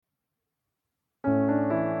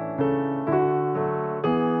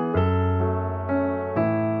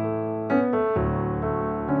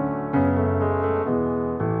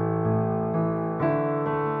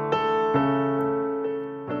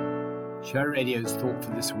Share Radio's thought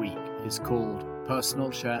for this week is called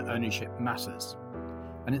Personal Share Ownership Matters,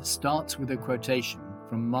 and it starts with a quotation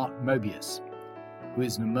from Mark Mobius, who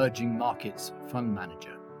is an emerging markets fund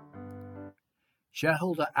manager.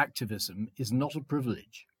 Shareholder activism is not a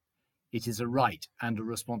privilege. It is a right and a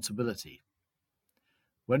responsibility.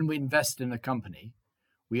 When we invest in a company,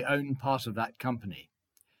 we own part of that company,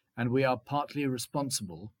 and we are partly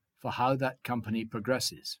responsible for how that company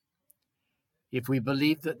progresses. If we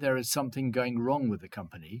believe that there is something going wrong with the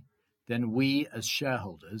company, then we as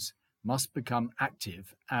shareholders must become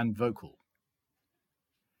active and vocal.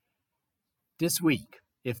 This week,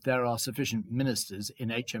 if there are sufficient ministers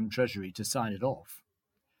in HM Treasury to sign it off,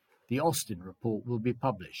 the Austin report will be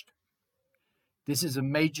published. This is a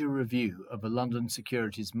major review of the London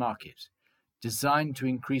securities market, designed to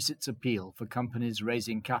increase its appeal for companies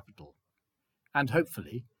raising capital, and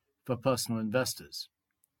hopefully for personal investors.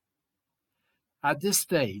 At this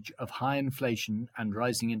stage of high inflation and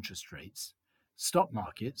rising interest rates, stock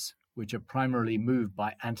markets, which are primarily moved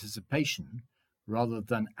by anticipation rather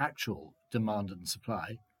than actual demand and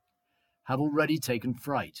supply, have already taken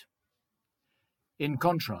fright. In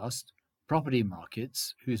contrast, property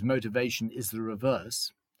markets, whose motivation is the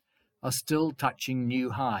reverse, are still touching new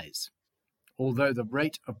highs, although the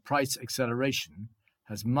rate of price acceleration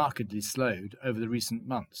has markedly slowed over the recent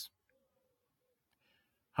months.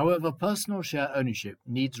 However, personal share ownership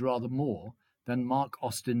needs rather more than Mark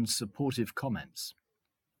Austin's supportive comments.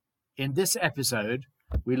 In this episode,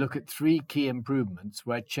 we look at 3 key improvements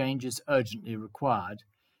where change is urgently required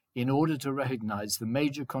in order to recognize the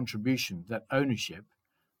major contribution that ownership,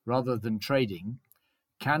 rather than trading,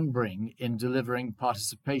 can bring in delivering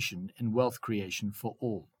participation in wealth creation for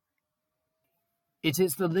all. It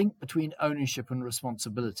is the link between ownership and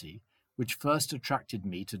responsibility which first attracted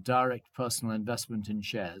me to direct personal investment in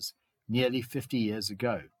shares nearly 50 years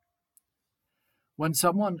ago. When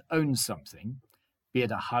someone owns something, be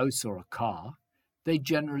it a house or a car, they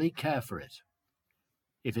generally care for it.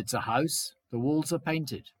 If it's a house, the walls are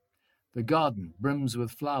painted, the garden brims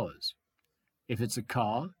with flowers. If it's a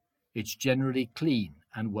car, it's generally clean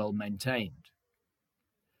and well maintained.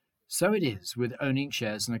 So it is with owning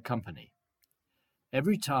shares in a company.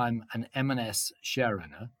 Every time an M&S share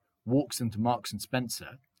owner walks into Marks &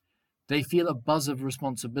 Spencer, they feel a buzz of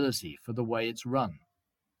responsibility for the way it's run.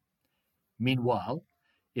 Meanwhile,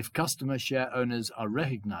 if customer share owners are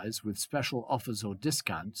recognized with special offers or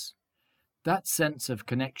discounts, that sense of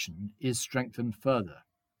connection is strengthened further.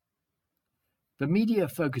 The media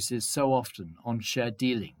focuses so often on share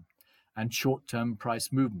dealing and short-term price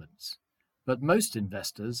movements, but most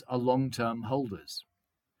investors are long-term holders.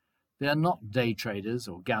 They are not day traders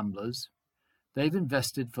or gamblers. They've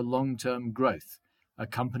invested for long-term growth,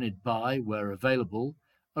 accompanied by, where available,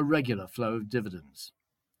 a regular flow of dividends.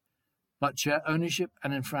 But share ownership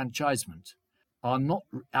and enfranchisement are not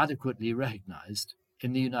adequately recognized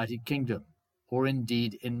in the United Kingdom, or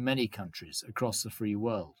indeed in many countries across the free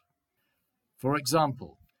world. For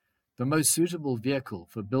example, the most suitable vehicle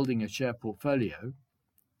for building a share portfolio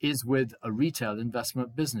is with a retail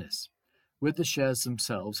investment business, with the shares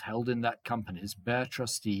themselves held in that company's bare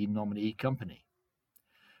trustee nominee company.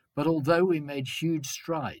 But although we made huge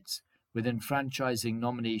strides with enfranchising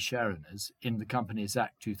nominee shareowners in the Companies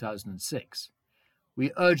Act 2006,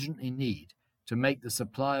 we urgently need to make the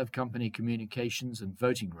supply of company communications and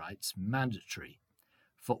voting rights mandatory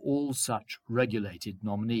for all such regulated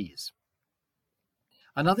nominees.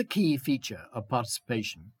 Another key feature of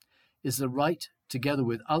participation is the right, together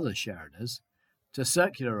with other shareowners, to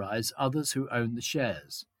circularize others who own the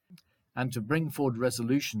shares, and to bring forward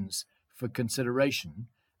resolutions for consideration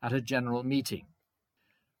at a general meeting.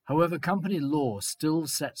 However, company law still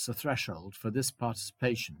sets a threshold for this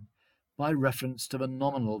participation by reference to the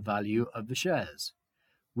nominal value of the shares,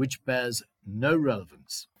 which bears no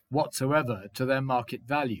relevance whatsoever to their market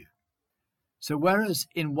value. So whereas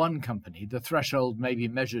in one company the threshold may be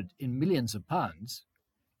measured in millions of pounds,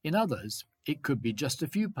 in others it could be just a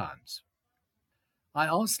few pounds. I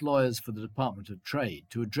asked lawyers for the Department of Trade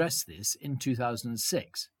to address this in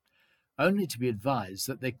 2006, only to be advised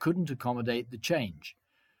that they couldn't accommodate the change.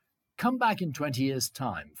 Come back in 20 years'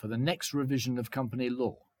 time for the next revision of company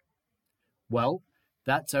law. Well,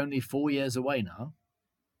 that's only 4 years away now.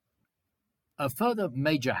 A further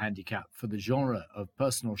major handicap for the genre of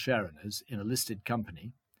personal shareowners in a listed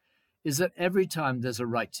company is that every time there's a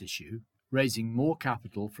rights issue, raising more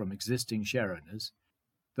capital from existing shareowners,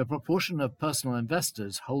 the proportion of personal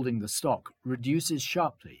investors holding the stock reduces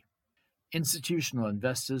sharply. Institutional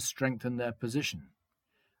investors strengthen their position,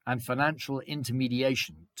 and financial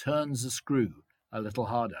intermediation turns the screw a little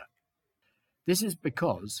harder. This is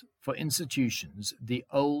because, for institutions, the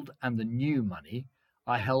old and the new money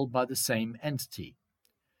are held by the same entity,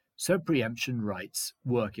 so preemption rights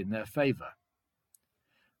work in their favour.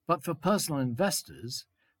 But for personal investors,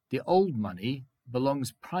 the old money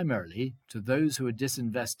belongs primarily to those who are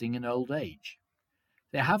disinvesting in old age.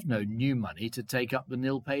 They have no new money to take up the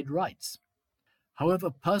nil-paid rights. However,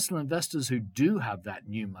 personal investors who do have that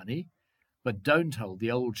new money but don't hold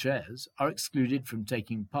the old shares are excluded from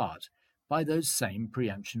taking part by those same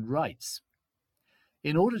preemption rights.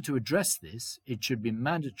 In order to address this, it should be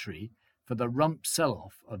mandatory for the rump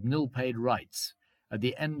sell-off of nil-paid rights at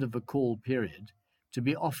the end of a call period to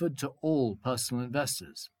be offered to all personal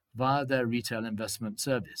investors via their retail investment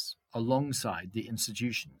service alongside the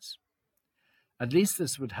institutions. At least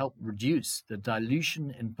this would help reduce the dilution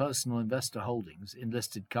in personal investor holdings in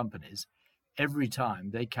listed companies every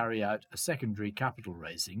time they carry out a secondary capital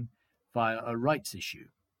raising via a rights issue.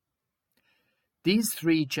 These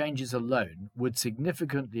three changes alone would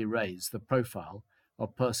significantly raise the profile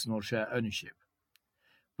of personal share ownership.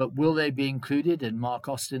 But will they be included in Mark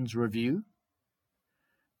Austin's review?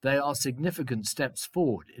 They are significant steps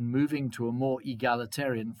forward in moving to a more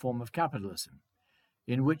egalitarian form of capitalism,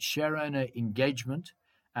 in which shareowner engagement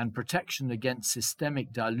and protection against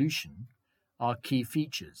systemic dilution are key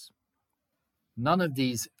features. None of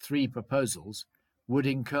these three proposals would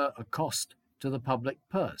incur a cost to the public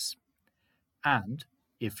purse. And,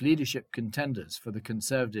 if leadership contenders for the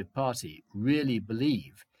Conservative Party really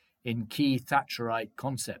believe in key Thatcherite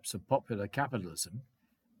concepts of popular capitalism,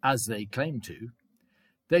 as they claim to,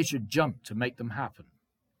 they should jump to make them happen.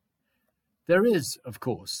 There is, of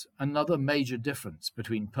course, another major difference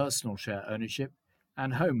between personal share ownership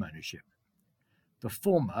and home ownership. The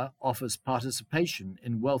former offers participation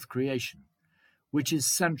in wealth creation, which is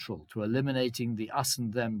central to eliminating the us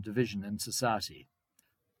and them division in society,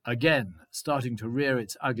 again starting to rear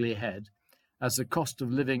its ugly head as the cost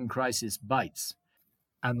of living crisis bites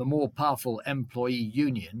and the more powerful employee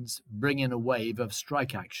unions bring in a wave of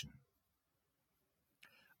strike action.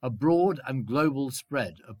 A broad and global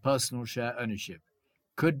spread of personal share ownership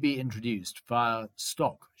could be introduced via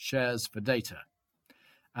stock shares for data,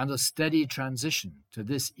 and a steady transition to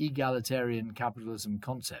this egalitarian capitalism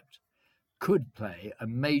concept could play a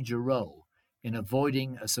major role in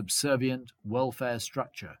avoiding a subservient welfare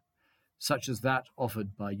structure, such as that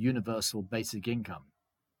offered by universal basic income.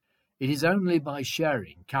 It is only by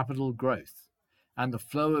sharing capital growth and the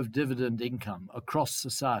flow of dividend income across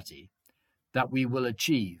society that we will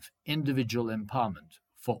achieve individual empowerment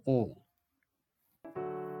for all.